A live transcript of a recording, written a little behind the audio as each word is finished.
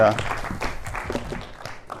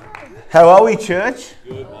How are we, church?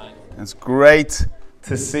 Good, mate. It's great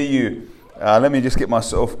to see you. Let me just get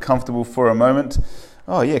myself comfortable for a moment.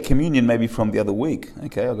 Oh yeah, communion maybe from the other week.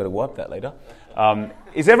 Okay, I've got to wipe that later.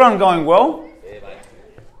 Is everyone going well? Yeah, mate.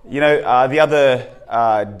 You know, the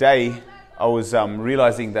other day I was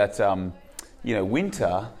realizing that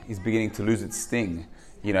winter is beginning to lose its sting.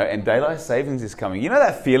 And daylight savings is coming. You know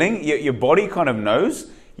that feeling? Your body kind of knows.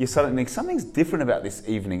 You suddenly think something's different about this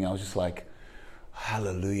evening. I was just like,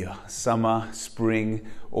 hallelujah. Summer, spring,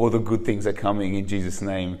 all the good things are coming in Jesus'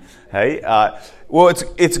 name. Hey, well,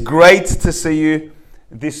 it's great to see you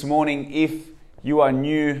this morning. If you are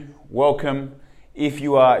new, welcome. If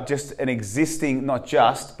you are just an existing, not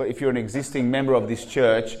just, but if you're an existing member of this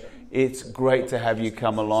church, it's great to have you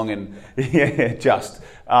come along and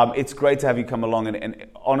it's great to have you come along and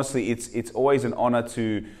honestly, it's always an honor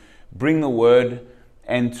to bring the word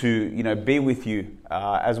and to be with you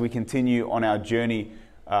as we continue on our journey,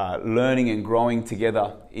 learning and growing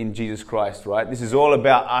together in Jesus Christ. Right? This is all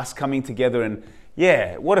about us coming together, and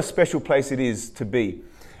what a special place it is to be.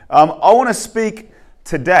 I want to speak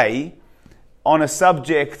today on a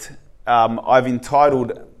subject I've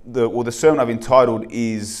entitled the sermon I've entitled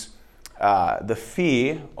is the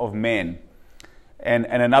fear of man, and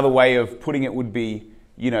another way of putting it would be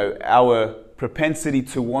our propensity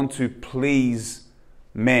to want to please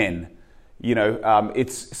man.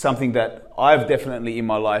 It's something that I've definitely in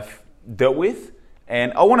my life dealt with,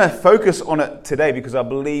 and I want to focus on it today because I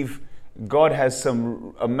believe God has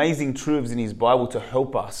some amazing truths in His Bible to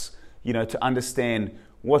help us, to understand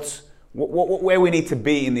where we need to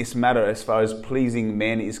be in this matter as far as pleasing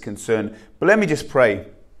man is concerned. But let me just pray.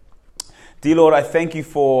 Dear Lord, I thank you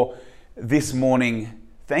for this morning.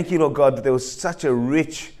 Thank you, Lord God, that there was such a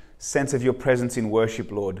rich sense of your presence in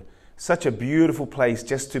worship, Lord. Such a beautiful place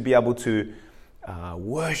just to be able to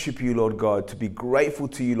worship you, Lord God, to be grateful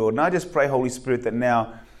to you, Lord. And I just pray, Holy Spirit, that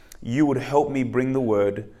now you would help me bring the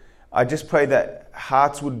word. I just pray that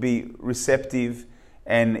hearts would be receptive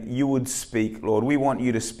and you would speak, Lord. We want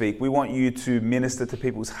you to speak. We want you to minister to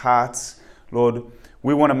people's hearts, Lord.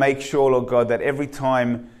 We want to make sure, Lord God, that every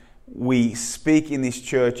time we speak in this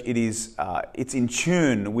church, it's in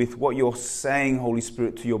tune with what you're saying, Holy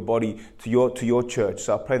Spirit, to your body, to your church.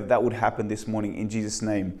 So I pray that would happen this morning in Jesus'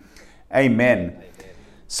 name. Amen. Amen.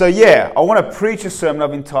 So I want to preach a sermon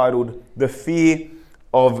I've entitled The Fear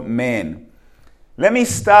of Man. Let me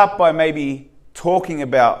start by maybe talking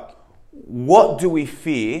about what do we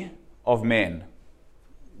fear of man?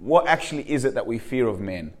 What actually is it that we fear of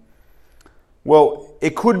man? Well,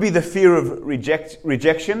 it could be the fear of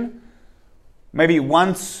rejection. Maybe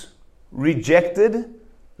once rejected,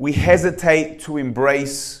 we hesitate to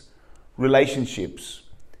embrace relationships.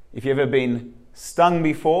 If you've ever been stung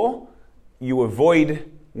before, you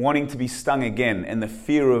avoid wanting to be stung again. And the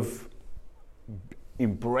fear of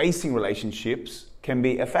embracing relationships can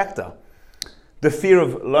be a factor. The fear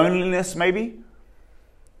of loneliness, maybe.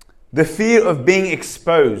 The fear of being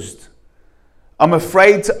exposed. I'm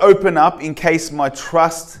afraid to open up in case my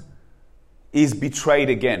trust is betrayed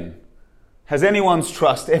again. Has anyone's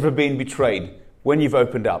trust ever been betrayed when you've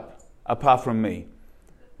opened up, apart from me?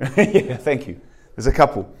 Yeah, thank you. There's a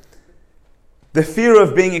couple. The fear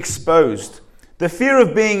of being exposed. The fear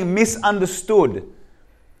of being misunderstood.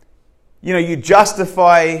 You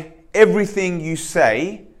justify everything you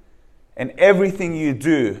say and everything you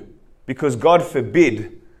do because, God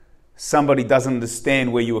forbid, somebody doesn't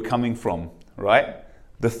understand where you were coming from. Right?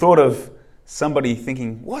 The thought of somebody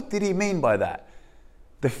thinking, what did he mean by that?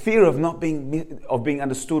 The fear of being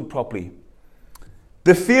understood properly.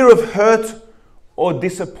 The fear of hurt or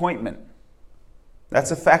disappointment.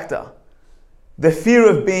 That's a factor. The fear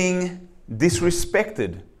of being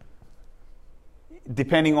disrespected.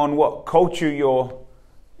 Depending on what culture you're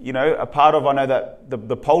a part of. I know that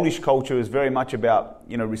the Polish culture is very much about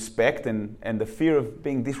respect, and the fear of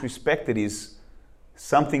being disrespected is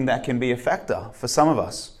something that can be a factor for some of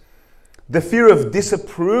us. The fear of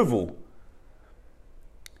disapproval.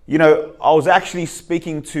 I was actually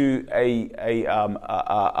speaking to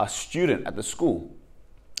a student at the school,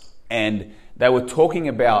 and they were talking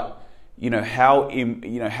about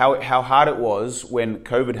how hard it was when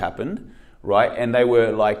COVID happened, right? And they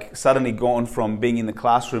were like suddenly gone from being in the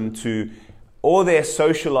classroom to all their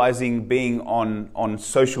socializing being on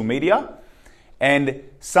social media. And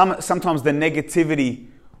sometimes the negativity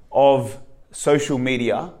of social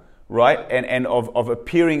media, right, and of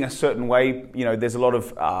appearing a certain way, there's a lot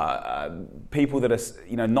of people that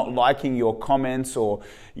are, not liking your comments, or,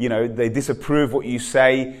 they disapprove what you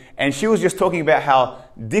say. And she was just talking about how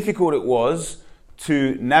difficult it was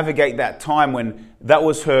to navigate that time when that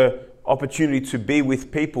was her opportunity to be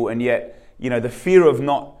with people, and yet, the fear of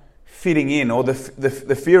not fitting in, or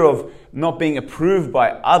the fear of not being approved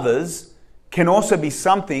by others, can also be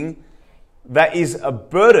something that is a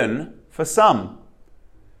burden for some.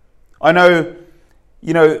 I know,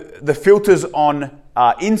 the filters on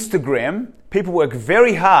Instagram, people work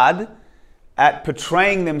very hard at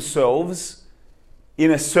portraying themselves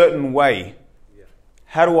in a certain way.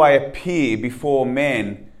 How do I appear before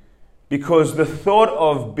man? Because the thought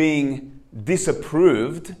of being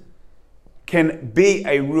disapproved can be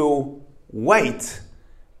a real weight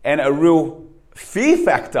and a real fear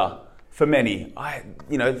factor for many.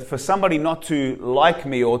 For somebody not to like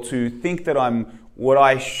me or to think that I'm what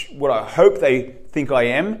I hope they think I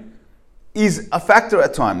am is a factor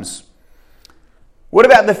at times. What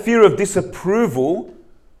about the fear of disapproval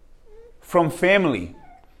from family?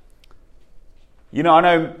 I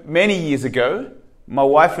know many years ago, my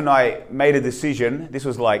wife and I made a decision. This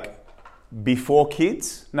was like before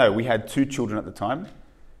kids. No, we had 2 children at the time,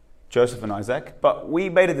 Joseph and Isaac. But we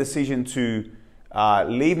made a decision to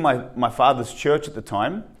leave my father's church at the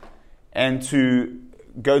time and to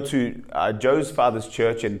go to Joe's father's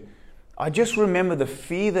church. And I just remember the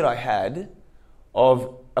fear that I had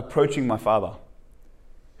of approaching my father.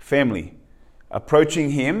 Family.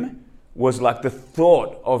 Approaching him was like the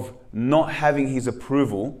thought of not having his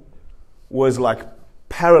approval was like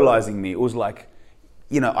paralyzing me. It was like,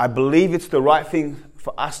 I believe it's the right thing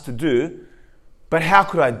for us to do, but how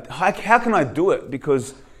can I do it?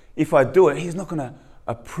 Because if I do it, he's not going to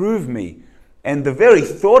approve me. And the very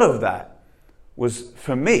thought of that was,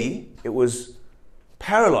 for me, it was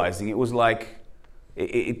paralyzing. It was like,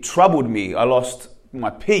 it troubled me. I lost my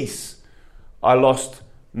peace. I lost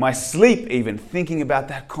my sleep even, thinking about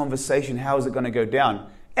that conversation. How is it going to go down?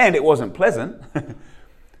 And it wasn't pleasant.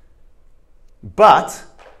 But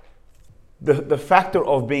the factor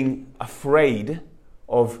of being afraid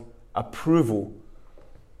of approval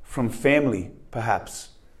from family, perhaps.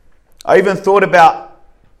 I even thought about,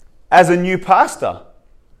 as a new pastor,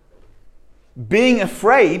 being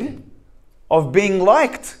afraid of being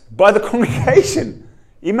liked by the congregation.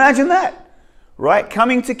 Imagine that, right?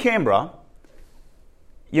 Coming to Canberra,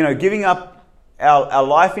 giving up our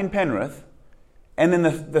life in Penrith, and then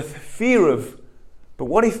the fear of, but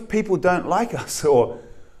what if people don't like us? Or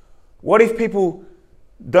what if people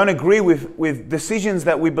don't agree with decisions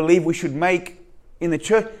that we believe we should make in the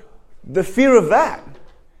church? The fear of that.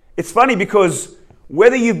 It's funny because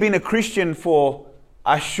whether you've been a Christian for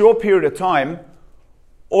a short period of time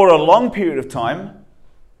or a long period of time,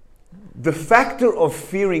 the factor of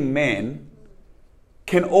fearing man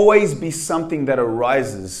can always be something that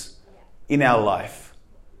arises in our life.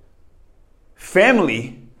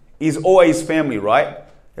 Family is always family, right?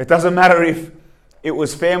 It doesn't matter if it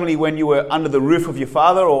was family when you were under the roof of your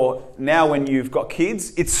father or now when you've got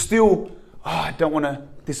kids. It's still, I don't want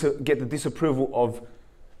to get the disapproval of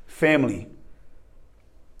family.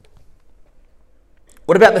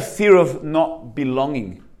 What about the fear of not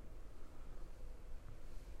belonging?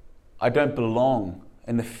 I don't belong.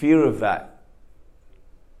 And the fear of that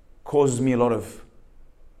causes me a lot of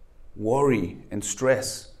worry and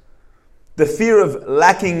stress. The fear of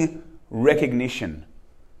lacking recognition.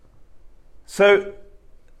 So,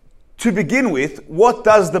 to begin with, what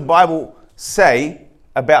does the Bible say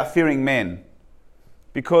about fearing man?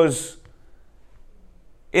 Because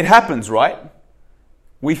it happens, right?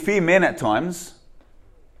 We fear men at times.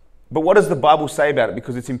 But what does the Bible say about it?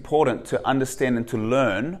 Because it's important to understand and to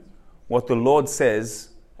learn what the Lord says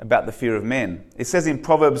about the fear of man. It says in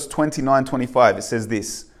Proverbs 29:25, it says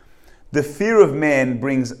this: "The fear of man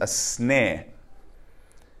brings a snare,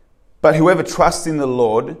 but whoever trusts in the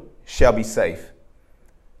Lord shall be safe."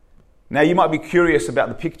 Now you might be curious about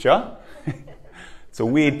the picture. It's a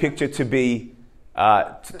weird picture to be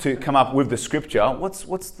to come up with the scripture.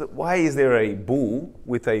 Why is there a bull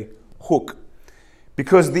with a hook?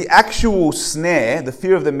 Because the actual snare, the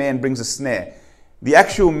fear of the man brings a snare. The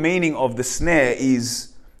actual meaning of the snare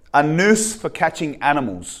is a noose for catching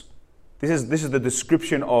animals. This is the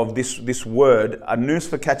description of this word, a noose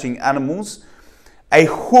for catching animals, a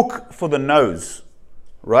hook for the nose,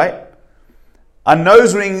 right? A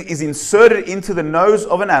nose ring is inserted into the nose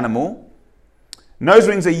of an animal. Nose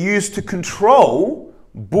rings are used to control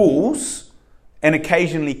bulls and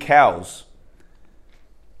occasionally cows.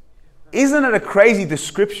 Isn't it a crazy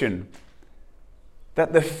description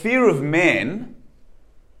that the fear of man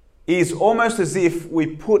is almost as if we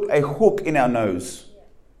put a hook in our nose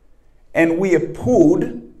and we are pulled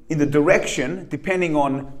in the direction depending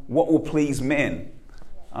on what will please man.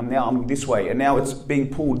 Now I'm this way, and now it's being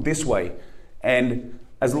pulled this way. And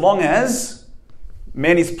as long as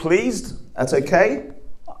man is pleased, that's okay.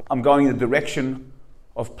 I'm going in the direction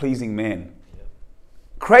of pleasing man. Yeah.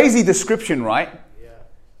 Crazy description, right? Yeah.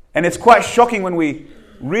 And it's quite shocking when we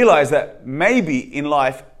realize that maybe in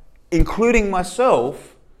life, including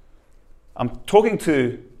myself, I'm talking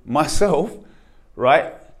to myself,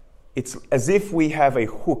 right? It's as if we have a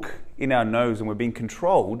hook in our nose and we're being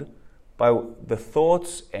controlled by the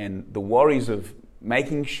thoughts and the worries of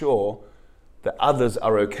making sure that others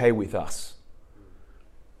are okay with us.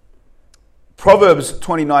 Proverbs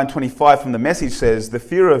 29:25 from the Message says, the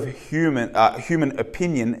fear of human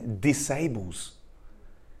opinion disables.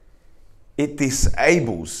 It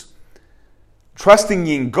disables. Trusting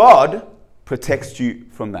in God protects you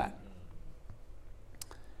from that.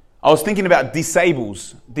 I was thinking about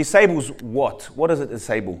disables. Disables what? What does it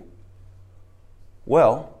disable?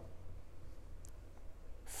 Well,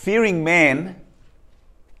 fearing man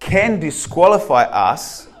can disqualify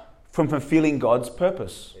us from fulfilling God's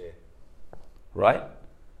purpose. Right?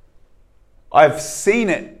 I've seen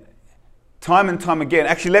it time and time again.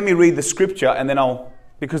 Actually, let me read the scripture and then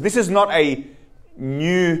because this is not a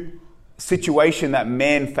new situation that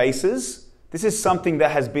man faces. This is something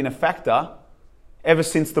that has been a factor ever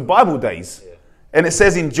since the Bible days. Yeah. And it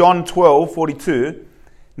says in John 12:42,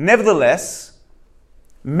 nevertheless,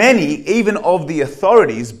 many, even of the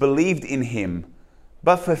authorities, believed in him,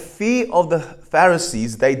 but for fear of the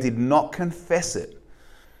Pharisees, they did not confess it,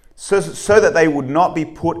 so that they would not be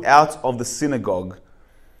put out of the synagogue.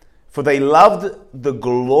 For they loved the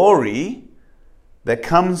glory that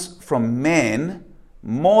comes from man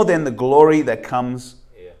more than the glory that comes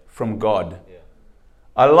from God. Yeah.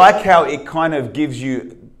 I like how it kind of gives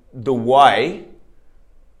you the why,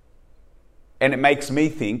 and it makes me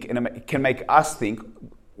think, and it can make us think,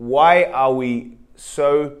 why are we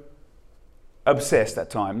so obsessed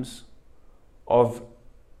at times of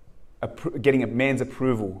getting a man's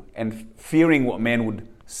approval and fearing what man would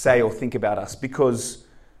say or think about us? Because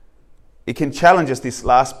it can challenge us, this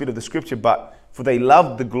last bit of the scripture, but for they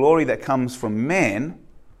loved the glory that comes from man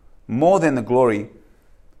more than the glory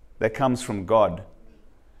that comes from God.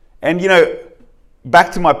 And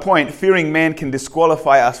back to my point, fearing man can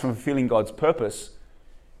disqualify us from fulfilling God's purpose.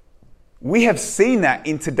 We have seen that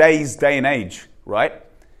in today's day and age, right?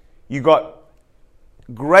 You got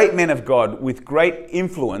great men of God with great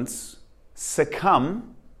influence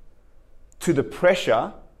succumb to the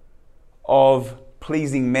pressure of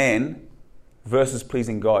pleasing man versus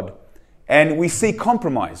pleasing God. And we see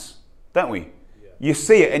compromise, don't we? Yeah. You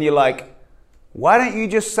see it and you're like, why don't you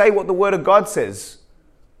just say what the Word of God says?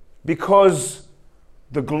 Because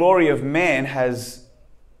the glory of man has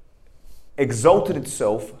exalted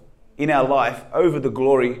itself in our life over the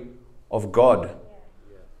glory of God.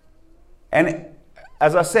 Yeah. And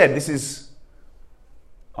as I said,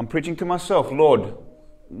 I'm preaching to myself. Lord,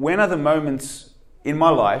 when are the moments in my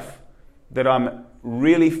life that I'm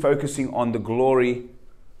really focusing on the glory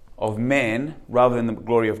of man rather than the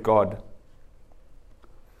glory of God?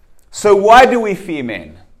 So why do we fear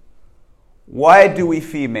man? Why do we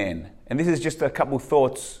fear man? And this is just a couple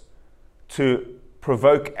thoughts to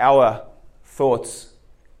provoke our thoughts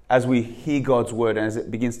as we hear God's word and as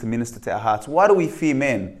it begins to minister to our hearts. Why do we fear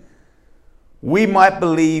man? We might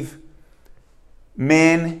believe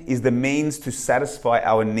man is the means to satisfy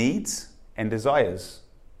our needs and desires.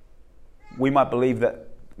 We might believe that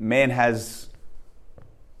man has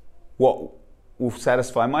what will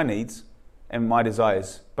satisfy my needs and my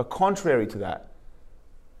desires. But contrary to that,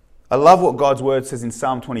 I love what God's word says in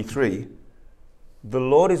Psalm 23. The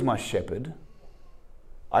Lord is my shepherd,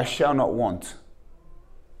 I shall not want.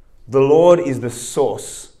 The Lord is the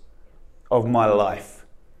source of my life.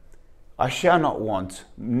 I shall not want,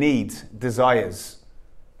 needs, desires,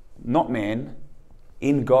 not man,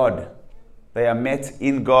 in God. They are met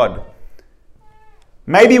in God.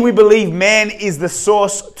 Maybe we believe man is the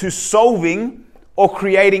source to solving or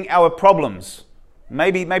creating our problems.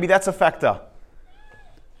 Maybe that's a factor.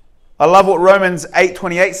 I love what Romans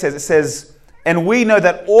 8:28 says. It says, and we know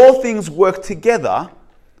that all things work together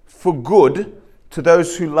for good to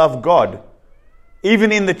those who love God.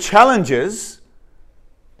 Even in the challenges,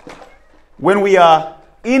 when we are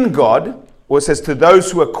in God, or it says to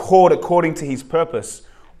those who are called according to his purpose,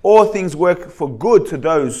 all things work for good to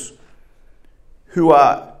those who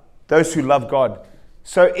love God.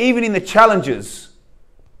 So even in the challenges,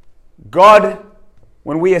 God,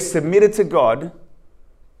 when we are submitted to God,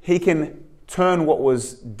 he can turn what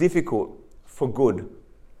was difficult for good.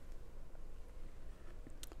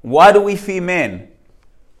 Why do we fear man?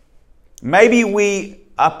 Maybe we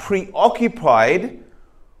are preoccupied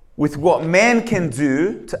with what man can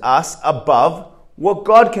do to us above what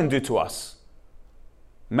God can do to us.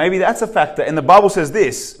 Maybe that's a factor. And the Bible says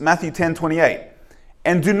this, Matthew 10:28.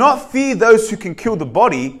 And do not fear those who can kill the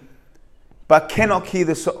body, but cannot kill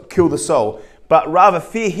the soul, but rather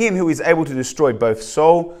fear him who is able to destroy both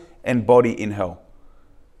soul and body in hell.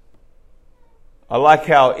 I like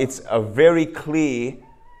how it's a very clear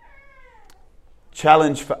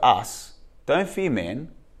challenge for us. Don't fear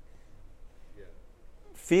man.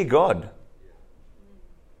 Fear God.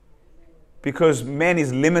 Because man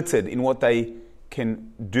is limited in what they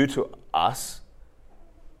can do to us.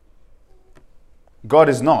 God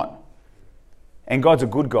is not. And God's a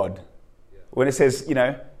good God. When it says,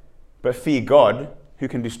 but fear God, who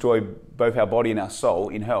can destroy both our body and our soul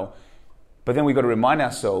in hell. But then we've got to remind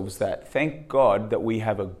ourselves that thank God that we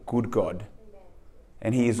have a good God.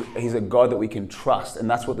 And He's a God that we can trust. And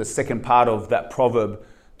that's what the second part of that Proverb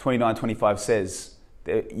 29:25 says.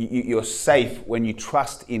 That you're safe when you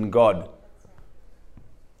trust in God.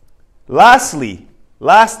 Lastly,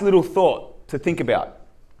 last little thought to think about.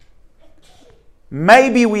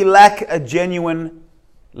 Maybe we lack a genuine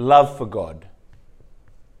love for God.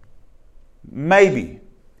 Maybe.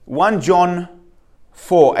 1 John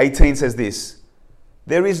 4:18 says this.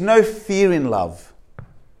 There is no fear in love,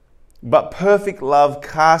 but perfect love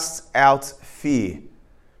casts out fear,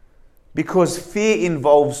 because fear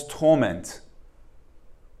involves torment.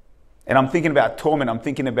 And I'm thinking about torment. I'm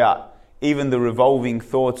thinking about even the revolving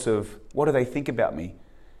thoughts of, what do they think about me?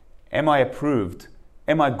 Am I approved?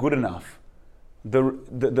 Am I good enough?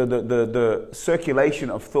 The circulation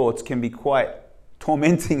of thoughts can be quite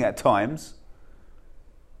tormenting at times.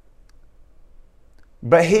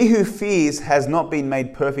 But he who fears has not been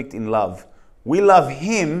made perfect in love. We love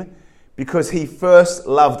him because he first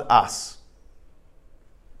loved us.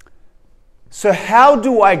 So how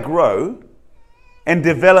do I grow and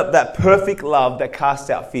develop that perfect love that casts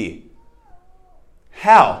out fear?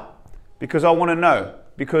 How? Because I want to know.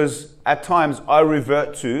 Because at times I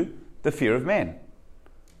revert to the fear of man.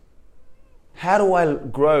 How do I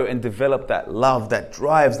grow and develop that love that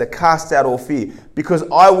drives, that casts out all fear? Because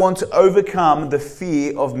I want to overcome the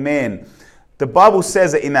fear of man. The Bible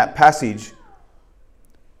says it in that passage.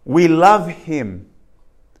 We love him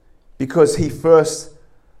because he first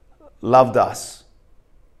loved us.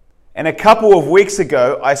 And a couple of weeks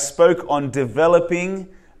ago, I spoke on developing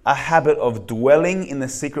a habit of dwelling in the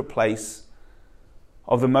secret place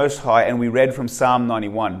of the Most High, and we read from Psalm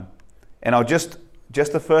 91. And I'll just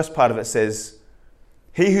the first part of it says,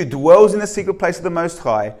 he who dwells in the secret place of the Most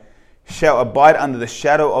High shall abide under the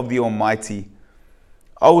shadow of the Almighty.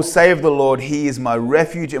 I will say of the Lord, he is my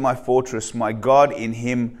refuge and my fortress, my God, in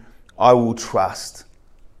him I will trust.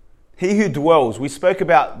 He who dwells, we spoke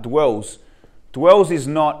about dwells. Dwells is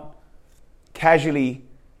not casually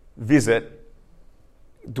visit.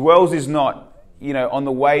 Dwells is not, on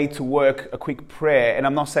the way to work, a quick prayer. And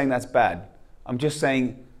I'm not saying that's bad. I'm just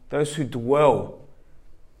saying those who dwell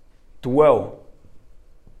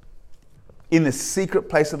in the secret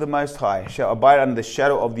place of the Most High shall abide under the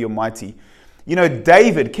shadow of the Almighty.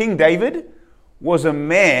 David, King David, was a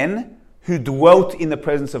man who dwelt in the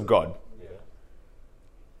presence of God. Yeah.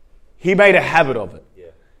 He made a habit of it. Yeah.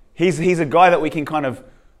 He's a guy that we can kind of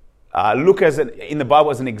look in the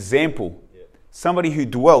Bible as an example. Yeah. Somebody who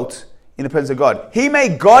dwelt in the presence of God. He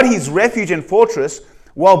made God his refuge and fortress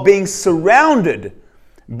while being surrounded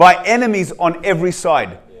by enemies on every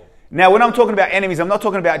side. Yeah. Now, when I'm talking about enemies, I'm not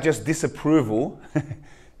talking about just disapproval,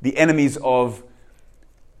 the enemies of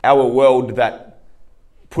our world that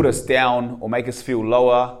put us down or make us feel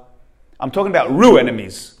lower. I'm talking about real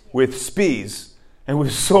enemies with spears and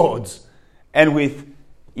with swords and with,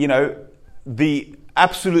 the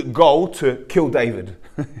absolute goal to kill David.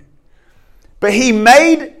 But he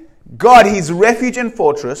made God his refuge and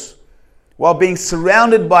fortress while being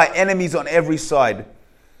surrounded by enemies on every side.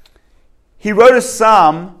 He wrote a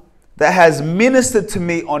psalm that has ministered to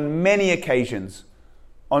me on many occasions,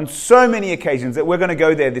 on so many occasions that we're going to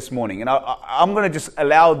go there this morning. And I'm going to just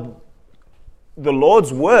allow the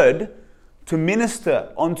Lord's word to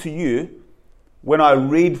minister onto you when I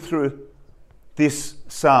read through this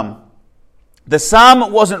psalm. The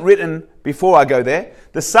psalm wasn't written, before I go there,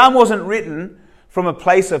 the psalm wasn't written from a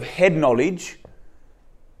place of head knowledge,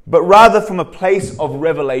 but rather from a place of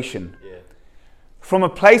revelation. Yeah. From a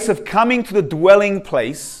place of coming to the dwelling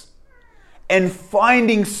place and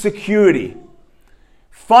finding security.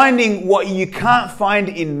 Finding what you can't find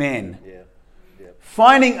in man. Yeah. Yeah.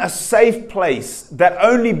 Finding a safe place that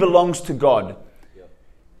only belongs to God. Yeah.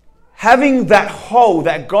 Having that hole,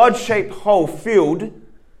 that God-shaped hole filled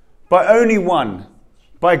by only one,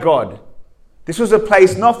 by God. This was a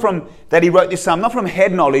place not from that he wrote this psalm, not from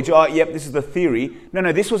head knowledge, oh, yep, this is the theory.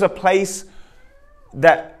 No, this was a place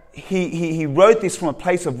that he wrote this from a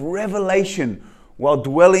place of revelation while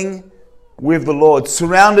dwelling with the Lord,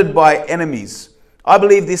 surrounded by enemies. I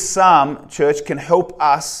believe this psalm, church, can help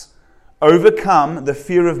us overcome the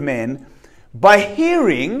fear of men by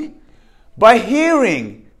hearing,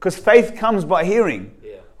 because faith comes by hearing,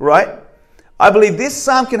 right? I believe this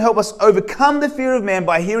psalm can help us overcome the fear of man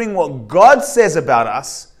by hearing what God says about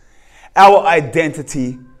us, our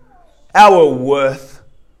identity, our worth.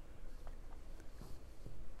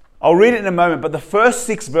 I'll read it in a moment, but the first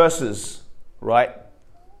 6 verses, right?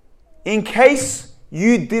 In case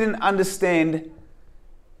you didn't understand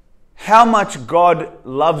how much God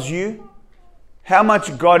loves you, how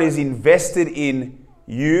much God is invested in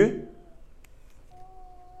you,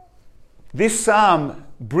 this psalm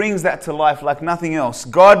brings that to life like nothing else.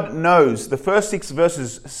 God knows. The first 6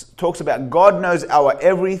 verses talks about God knows our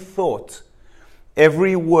every thought,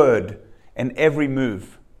 every word, and every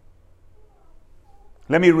move.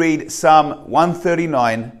 Let me read Psalm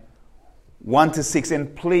 139, 1-6,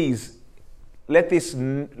 and please let this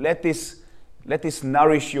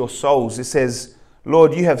nourish your souls. It says,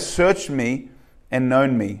 Lord, you have searched me and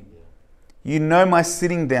known me. You know my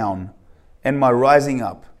sitting down and my rising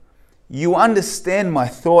up. You understand my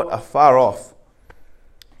thought afar off.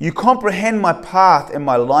 You comprehend my path and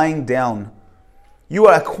my lying down. You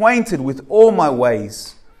are acquainted with all my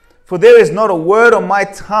ways. For there is not a word on my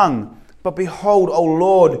tongue, but behold, O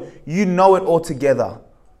Lord, you know it altogether.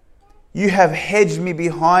 You have hedged me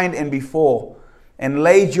behind and before, and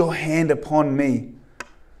laid your hand upon me.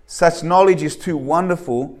 Such knowledge is too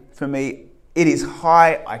wonderful for me. It is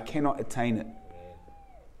high, I cannot attain it.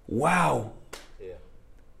 Wow.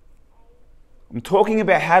 I'm talking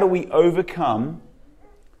about how do we overcome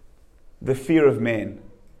the fear of man.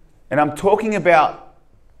 And I'm talking about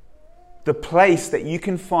the place that you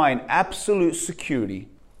can find absolute security,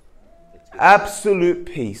 absolute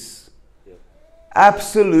peace,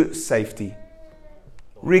 absolute safety,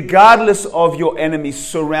 regardless of your enemies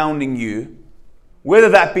surrounding you, whether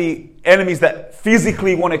that be enemies that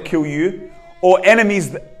physically want to kill you or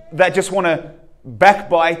enemies that just want to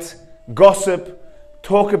backbite, gossip,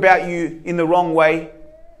 talk about you in the wrong way.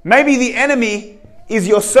 Maybe the enemy is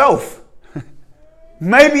yourself.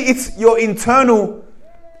 Maybe it's your internal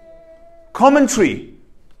commentary.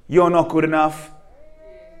 You're not good enough.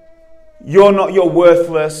 You're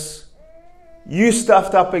worthless. You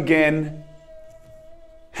stuffed up again.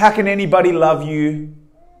 How can anybody love you?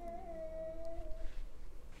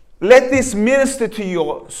 Let this minister to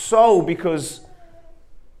your soul, because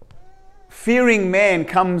fearing man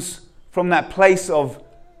comes from that place of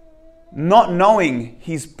not knowing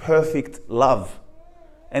his perfect love.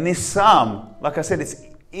 And this psalm, like I said, it's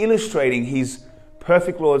illustrating his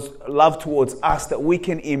perfect Lord's love towards us that we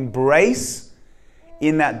can embrace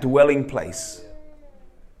in that dwelling place.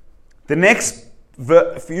 The next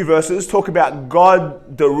few verses talk about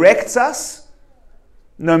God directs us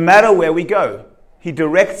no matter where we go. He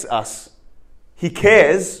directs us. He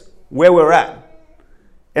cares where we're at.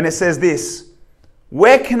 And it says this,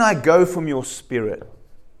 where can I go from your spirit?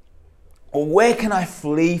 Or where can I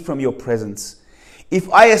flee from your presence? If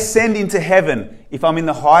I ascend into heaven, if I'm in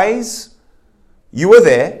the highs, you are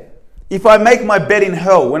there. If I make my bed in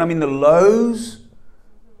hell, when I'm in the lows,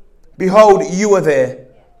 behold, you are there.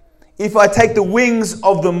 If I take the wings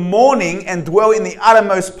of the morning and dwell in the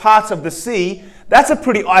uttermost parts of the sea, that's a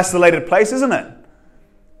pretty isolated place, isn't it?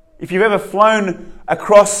 If you've ever flown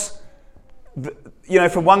across,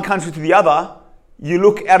 from one country to the other, you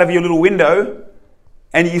look out of your little window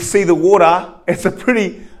and you see the water. It's a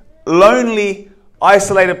pretty lonely,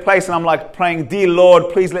 isolated place. And I'm like praying, dear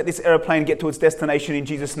Lord, please let this airplane get to its destination in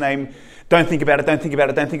Jesus' name. Don't think about it, don't think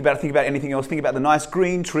about it, don't think about it, think about anything else. Think about the nice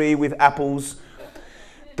green tree with apples.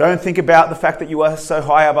 Don't think about the fact that you are so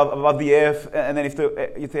high above the air. And then if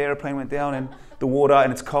the airplane went down and the water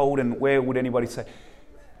and it's cold, and where would anybody say?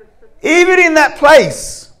 Even in that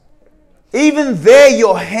place, even there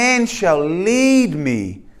your hand shall lead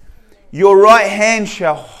me. Your right hand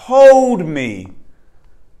shall hold me.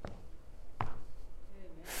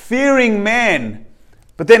 Fearing man,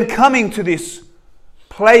 but then coming to this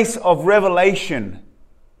place of revelation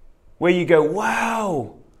where you go,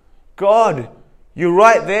 wow, God, you're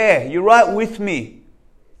right there. You're right with me.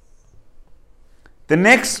 The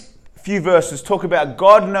next few verses talk about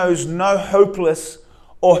God knows no hopeless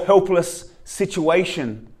or helpless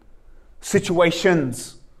situations.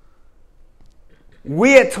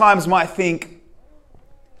 We at times might think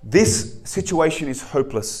this situation is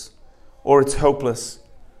hopeless or it's helpless.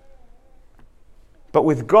 But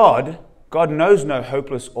with God, God knows no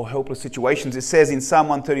hopeless or helpless situations. It says in Psalm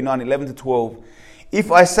 139, 11 to 12, if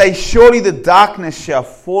I say, surely the darkness shall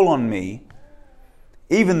fall on me,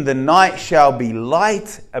 even the night shall be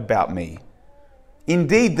light about me.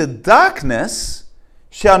 Indeed, the darkness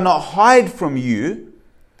shall not hide from you,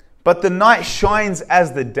 but the night shines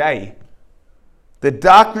as the day. The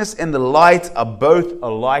darkness and the light are both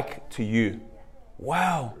alike to you.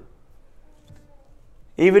 Wow.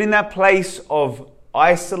 Even in that place of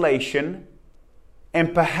isolation,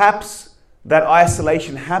 and perhaps that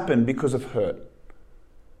isolation happened because of hurt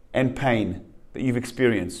and pain that you've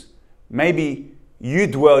experienced. Maybe you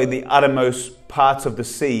dwell in the uttermost parts of the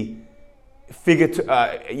sea,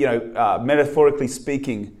 metaphorically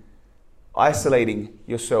speaking, isolating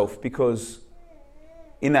yourself because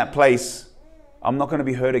in that place, I'm not going to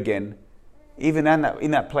be hurt again. Even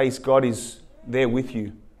in that place, God is there with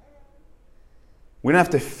you. We don't have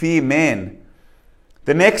to fear man.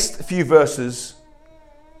 The next few verses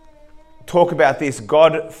talk about this.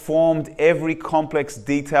 God formed every complex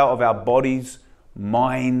detail of our bodies,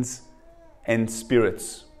 minds, and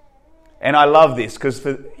spirits. And I love this because,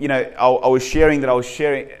 I was talking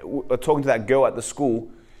to that girl at the school,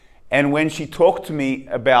 and when she talked to me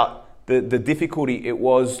about the difficulty it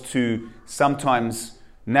was to sometimes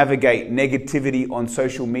navigate negativity on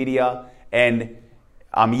social media, and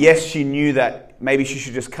yes, she knew that maybe she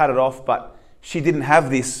should just cut it off, but she didn't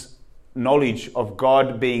have this knowledge of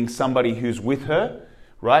God being somebody who's with her,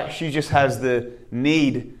 right? She just has the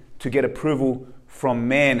need to get approval from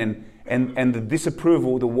man, and the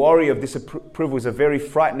disapproval, the worry of disapproval is a very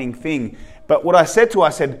frightening thing. But what I said to her, I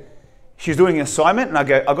said, she's doing an assignment, and I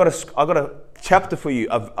go, I got a chapter for you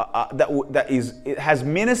it has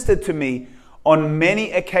ministered to me on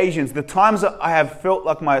many occasions. The times that I have felt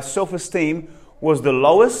like my self-esteem was the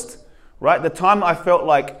lowest, right? The time I felt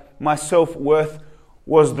like my self-worth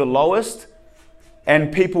was the lowest,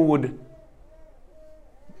 and people would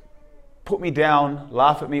put me down,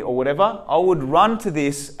 laugh at me or whatever, I would run to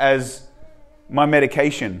this as my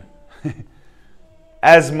medication,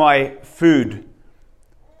 as my food.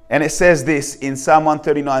 And it says this in Psalm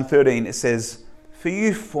 139:13, it says, for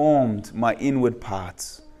you formed my inward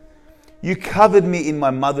parts. You covered me in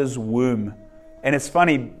my mother's womb. And it's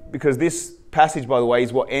funny because this passage, by the way,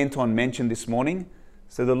 is what Anton mentioned this morning.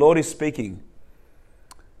 So the Lord is speaking.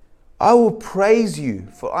 I will praise you,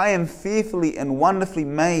 for I am fearfully and wonderfully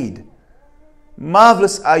made.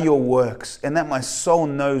 Marvelous are your works, and that my soul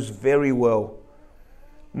knows very well.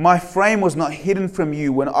 My frame was not hidden from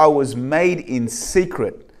you when I was made in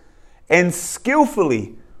secret, and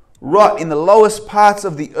skillfully wrought in the lowest parts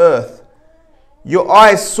of the earth. Your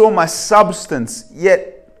eyes saw my substance,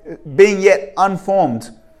 being yet unformed,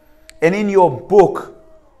 and in your book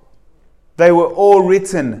they were all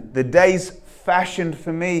written, the days fashioned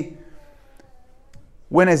for me,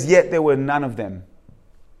 when as yet there were none of them.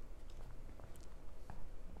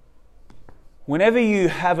 Whenever you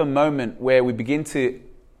have a moment where we begin to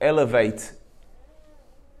elevate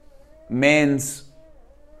man's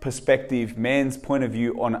perspective, man's point of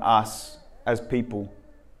view on us as people,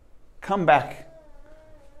 come back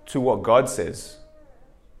to what God says.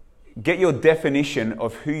 Get your definition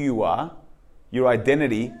of who you are, your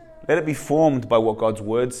identity. Let it be formed by what God's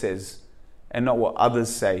word says and not what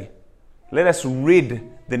others say. Let us rid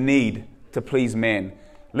the need to please man.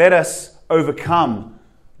 Let us overcome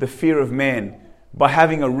the fear of man by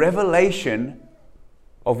having a revelation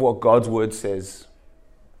of what God's word says.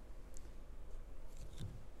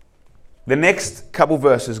 The next couple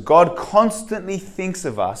verses, God constantly thinks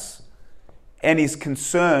of us and is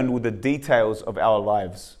concerned with the details of our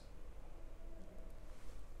lives.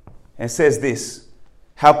 And says this,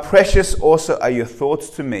 how precious also are your thoughts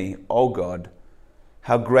to me, O God.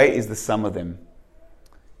 How great is the sum of them.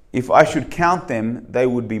 If I should count them, they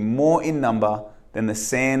would be more in number than the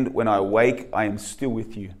sand. When I awake, I am still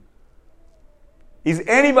with you. Is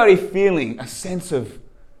anybody feeling a sense of,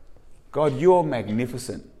 God, you're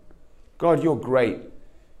magnificent. God, you're great.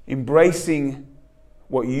 Embracing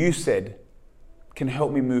what you said can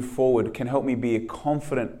help me move forward, can help me be a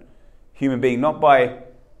confident human being, not by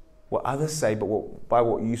what others say, but by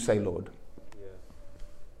what you say, Lord. Yeah.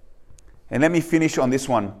 And let me finish on this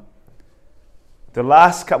one. The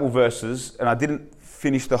last couple verses, and I didn't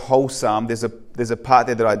finish the whole psalm. There's a part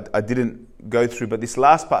there that I didn't go through, but this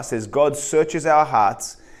last part says, God searches our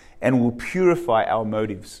hearts and will purify our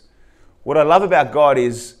motives. What I love about God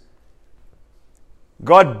is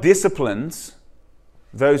God disciplines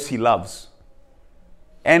those he loves.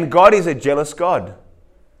 And God is a jealous God.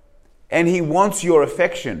 And he wants your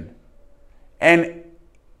affection. And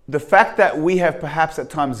the fact that we have perhaps at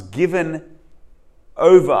times given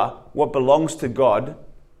over what belongs to God,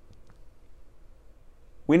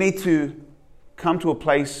 we need to come to a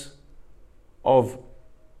place of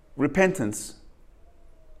repentance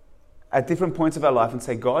at different points of our life and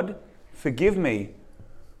say, God, forgive me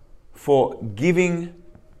for giving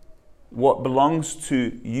what belongs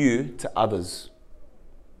to you to others.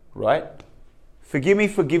 Right? Forgive me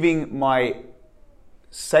for giving my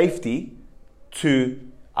safety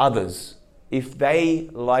to others. If they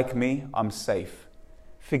like me, I'm safe.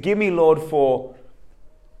 Forgive me, Lord, for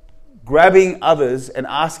grabbing others and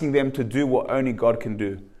asking them to do what only God can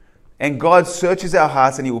do. And God searches our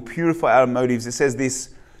hearts and He will purify our motives. It says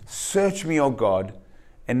this, search me, O God,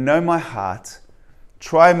 and know my heart.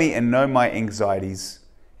 Try me and know my anxieties.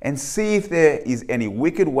 And see if there is any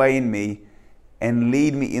wicked way in me, and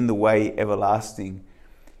lead me in the way everlasting.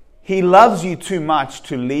 He loves you too much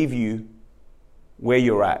to leave you where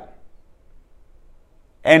you're at.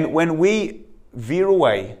 And when we veer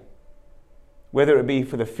away, whether it be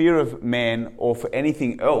for the fear of man or for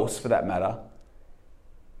anything else for that matter,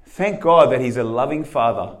 thank God that He's a loving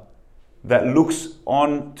Father that looks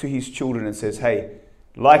on to His children and says, hey,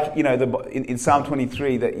 like, in Psalm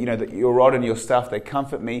 23, that, that your rod and your staff, they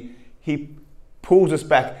comfort me. He pulls us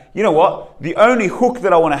back. You know what? The only hook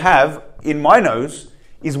that I want to have in my nose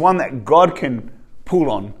is one that God can pull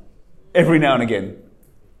on every now and again.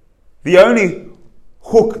 The only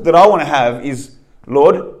hook that I want to have is,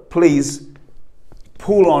 Lord, please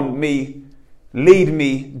pull on me, lead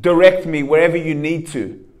me, direct me wherever you need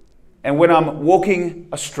to. And when I'm walking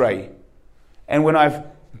astray, and when I've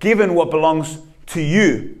given what belongs to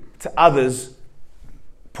you, to others,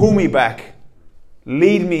 pull me back,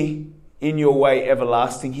 lead me in your way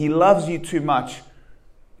everlasting. He loves you too much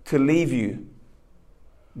to leave you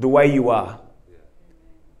the way you are.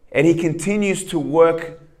 And He continues to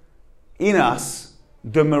work in us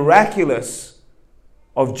the miraculous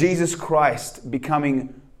of Jesus Christ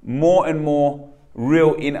becoming more and more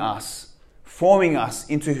real in us, forming us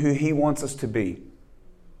into who He wants us to be.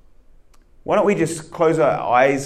 Why don't we just close our eyes